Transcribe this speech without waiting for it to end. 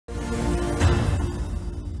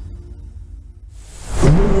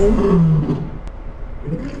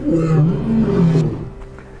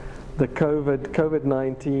The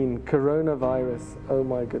COVID-19, coronavirus, oh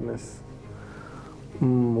my goodness.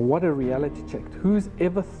 What a reality check. Who's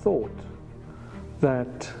ever thought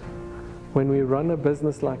that when we run a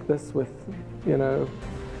business like this with, you know,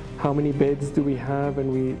 how many beds do we have,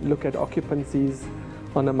 and we look at occupancies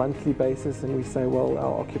on a monthly basis and we say, well,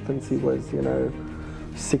 our occupancy was, you know,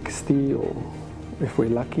 60, or if we're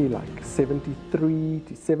lucky, like 73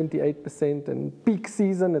 to 78%, and peak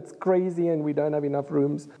season it's crazy and we don't have enough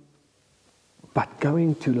rooms. But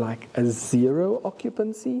going to like a zero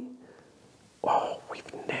occupancy, oh, we've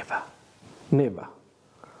never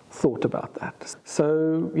thought about that.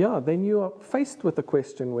 So yeah, then you are faced with a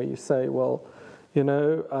question where you say, well, you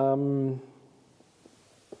know,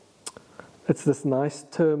 it's this nice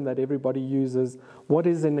term that everybody uses, what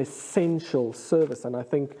is an essential service? And I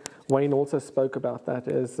think Wayne also spoke about that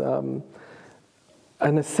as an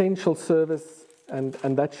essential service, and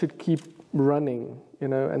that should keep running, you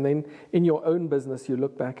know. And then in your own business you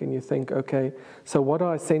look back and you think, okay, so what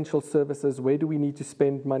are essential services? Where do we need to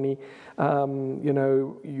spend money? You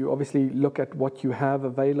know, you obviously look at what you have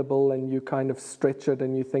available and you kind of stretch it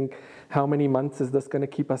and you think, how many months is this going to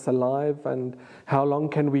keep us alive, and how long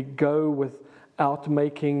can we go without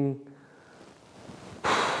making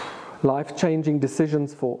life-changing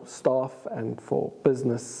decisions for staff and for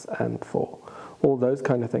business and for all those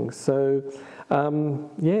kind of things. So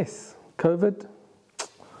yes, COVID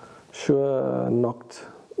sure knocked,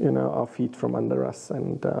 you know, our feet from under us,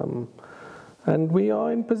 and we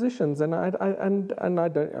are in positions, and I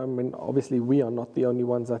don't, I mean, obviously we are not the only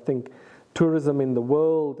ones. I think tourism in the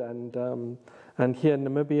world and here in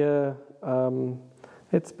Namibia,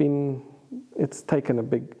 it's taken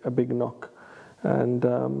a big knock, and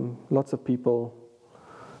lots of people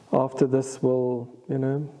after this will, you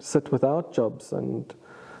know, sit without jobs and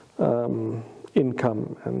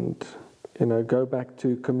income, and, you know, go back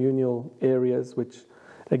to communal areas, which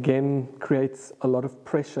again creates a lot of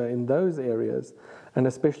pressure in those areas, and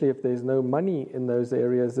especially if there's no money in those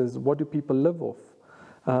areas, is what do people live off?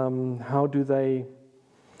 How do they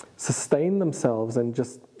sustain themselves and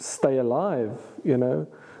just stay alive, you know?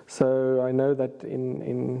 So I know that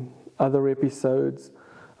in other episodes,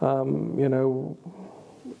 you know,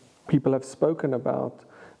 people have spoken about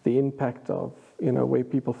the impact of, you know, where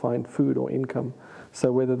people find food or income.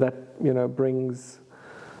 So whether that, you know, brings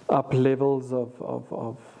up levels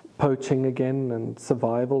of poaching again and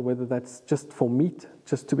survival, whether that's just for meat,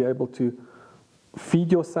 just to be able to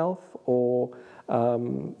feed yourself or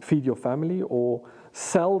feed your family, or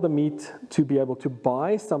sell the meat to be able to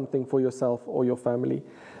buy something for yourself or your family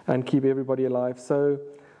and keep everybody alive. So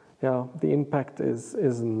yeah, the impact is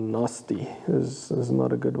nasty, is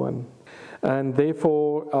not a good one. And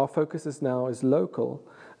therefore our focus is local.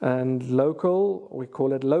 And local, we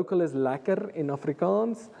call it local is lekker in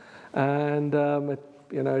Afrikaans, and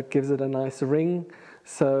it gives it a nice ring.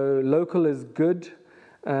 So local is good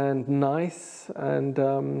and nice,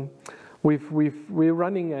 and we're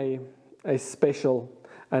running a special,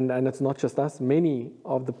 and it's not just us. Many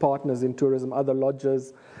of the partners in tourism, other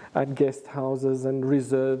lodges and guest houses and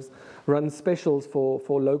reserves, run specials for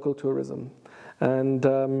local tourism,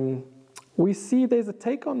 and we see there's a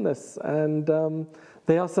take on this, and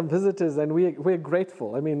there are some visitors, and we're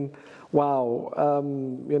grateful. I mean, wow,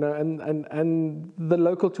 and the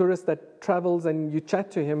local tourist that travels, and you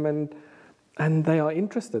chat to him, and they are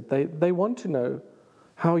interested. They want to know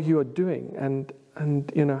how you are doing, and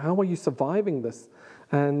you know, how are you surviving this?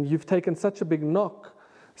 And you've taken such a big knock,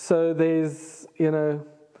 so there's, you know,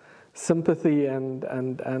 sympathy, and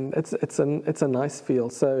it's a nice feel.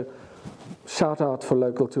 So shout out for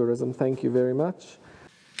local tourism. Thank you very much.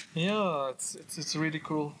 Yeah, it's really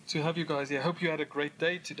cool to have you guys here. I hope you had a great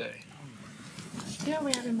day today. Yeah,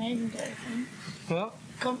 we had an amazing day, I think. Yeah.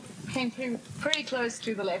 Came through pretty close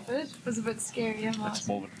to the leopard. It was a bit scary. That's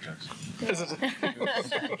more than close. Yeah. Is it? Is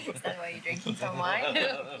that why you're drinking some wine?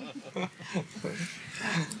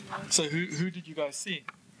 So who did you guys see?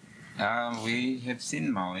 We have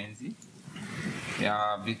seen Mawenzi.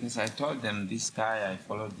 Yeah, because I told them this guy, I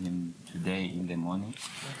followed him today in the morning.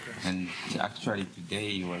 Okay. And actually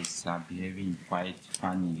today he was behaving quite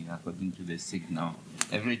funny according to the signal.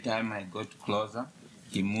 Every time I got closer,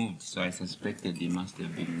 he moved, so I suspected he must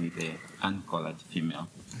have been with an uncollared female.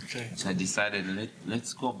 Okay. So I decided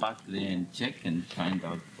let's go back there and check and find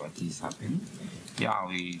out what is happening. Yeah,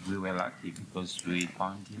 we were lucky because we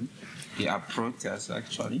found him. He approached us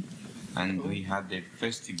actually, and we had the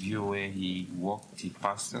first view where he walked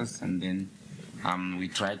past us, and then we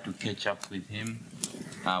tried to catch up with him.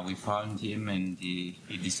 We found him, and he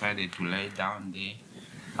decided to lay down there.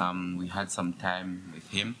 We had some time with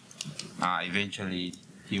him. Eventually,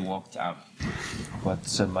 he walked up.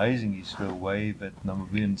 What's amazing is the way that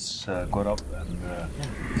Namibians got up and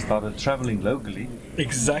started traveling locally.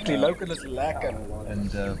 Exactly, local is lekker.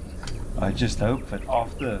 And I just hope that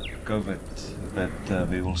after COVID, that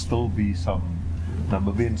there will still be some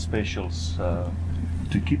Namibian specials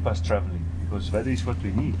to keep us traveling, because that is what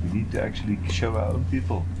we need. We need to actually show our own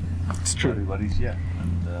people. It's true. Everybody's here.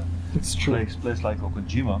 And It's true. place like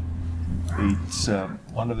Okonjima, it's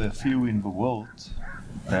one of the few in the world,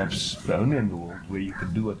 perhaps the only in the world, where you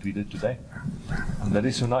can do what we did today. And that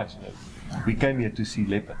is so nice. We came here to see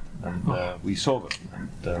leopard, and we saw them,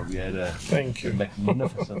 and we had a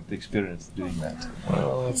magnificent experience doing that.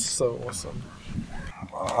 Oh, that's so awesome.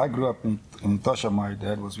 I grew up in Natasha. My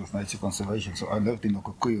dad was with nature conservation, so I lived in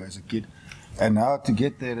Okukuyu as a kid. And now to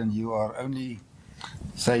get there, and you are only,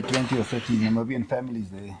 say, 20 or 30 Namibian families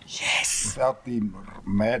there. Yes. Without the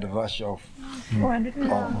mad rush of foreigners,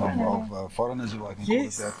 who I can call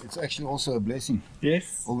it that. It's actually also a blessing.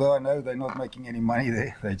 Yes. Although I know they're not making any money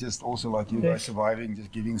there, they're just also like you guys surviving,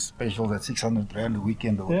 just giving specials at 600 Rand a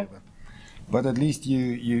weekend or whatever. But at least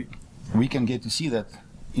we can get to see that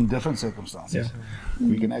in different circumstances. Yeah.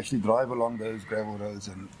 We can actually drive along those gravel roads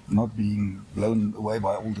and not being blown away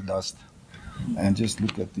by all the dust, and just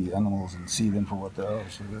look at the animals and see them for what they are.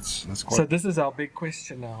 So that's quite. So this is our big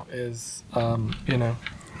question now: is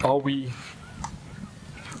are we,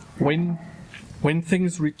 when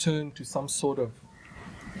things return to some sort of,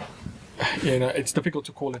 it's difficult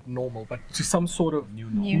to call it normal, but to some sort of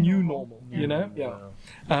new normal,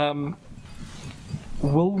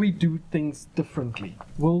 will we do things differently?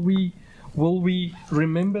 Will we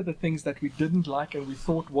remember the things that we didn't like and we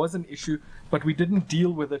thought was an issue, but we didn't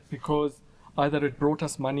deal with it because either it brought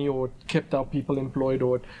us money or it kept our people employed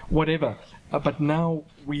or whatever. But now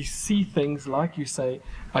we see things like you say,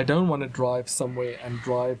 I don't want to drive somewhere and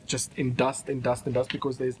drive just in dust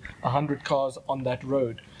because there's 100 cars on that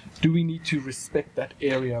road. Do we need to respect that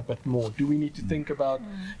area a bit more? Do we need to think about,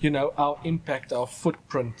 our impact, our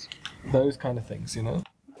footprint, those kind of things,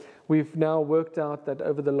 We've now worked out that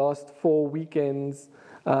over the last 4 weekends,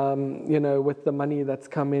 with the money that's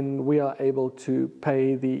come in, we are able to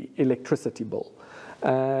pay the electricity bill.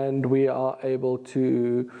 And we are able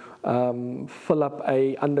to fill up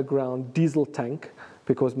a underground diesel tank,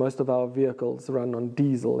 because most of our vehicles run on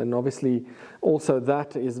diesel. And obviously, also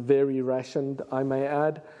that is very rationed, I may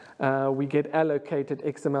add. We get allocated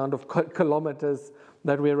X amount of kilometers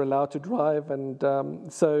that we're allowed to drive.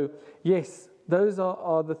 And so, yes, those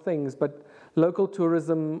are the things. But local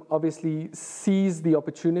tourism obviously sees the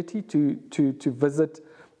opportunity to visit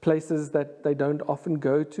places that they don't often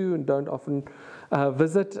go to and don't often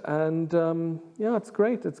visit. And it's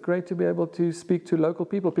great. It's great to be able to speak to local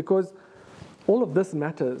people, because all of this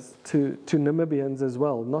matters to Namibians as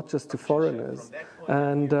well, not just to foreigners.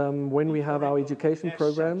 And when we have our education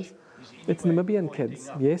programs, it's Namibian kids.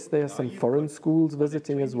 Yes, there are some foreign schools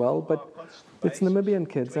visiting as well, but it's Namibian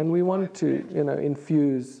kids. And we want to,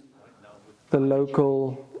 infuse the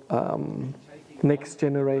local next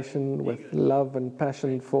generation with love and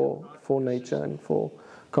passion for nature and for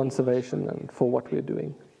conservation and for what we're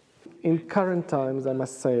doing. In current times, I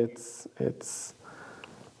must say it's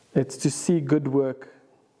to see good work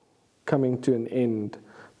coming to an end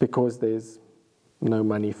because there's no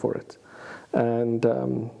money for it.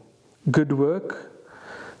 And good work,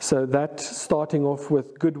 so that starting off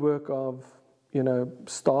with good work of,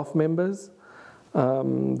 staff members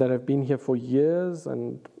that have been here for years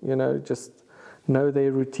and, just know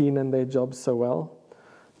their routine and their jobs so well,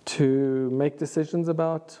 to make decisions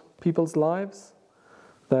about people's lives.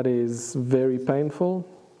 That is very painful.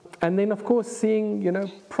 And then, of course, seeing,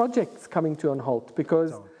 projects coming to a halt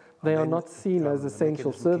because they are not seen as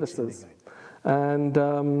essential services.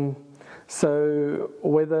 And so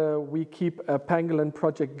whether we keep a pangolin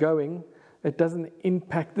project going, it doesn't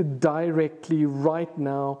impact directly right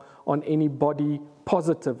now on anybody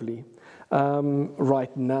positively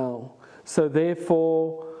right now. So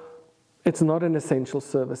therefore, it's not an essential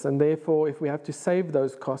service. And therefore, if we have to save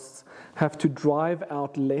those costs, have to drive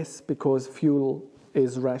out less because fuel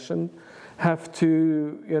is rationed, have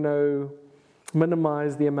to,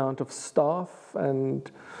 minimize the amount of staff and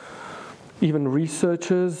even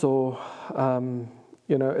researchers or,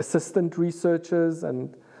 assistant researchers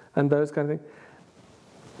and those kind of things.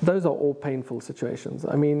 Those are all painful situations.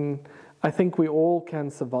 I mean, I think we all can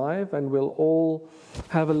survive and we'll all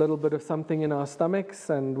have a little bit of something in our stomachs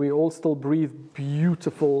and we all still breathe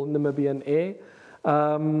beautiful Namibian air.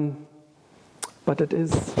 But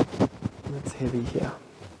it's heavy here.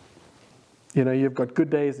 You've got good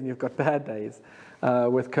days and you've got bad days.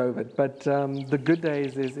 with COVID. But the good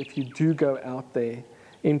days is if you do go out there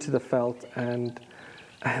into the veld, and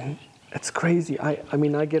it's crazy. I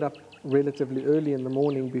mean, I get up relatively early in the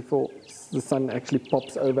morning before the sun actually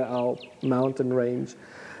pops over our mountain range,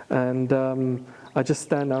 and I just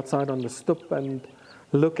stand outside on the stoep and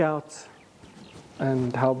look out,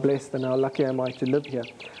 and how blessed and how lucky am I to live here.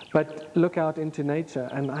 But look out into nature,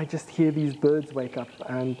 and I just hear these birds wake up,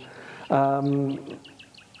 and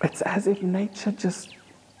it's as if nature just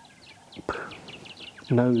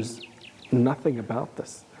knows nothing about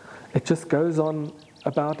this. It just goes on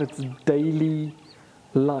about its daily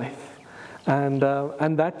life, and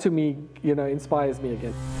that to me, inspires me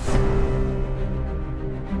again.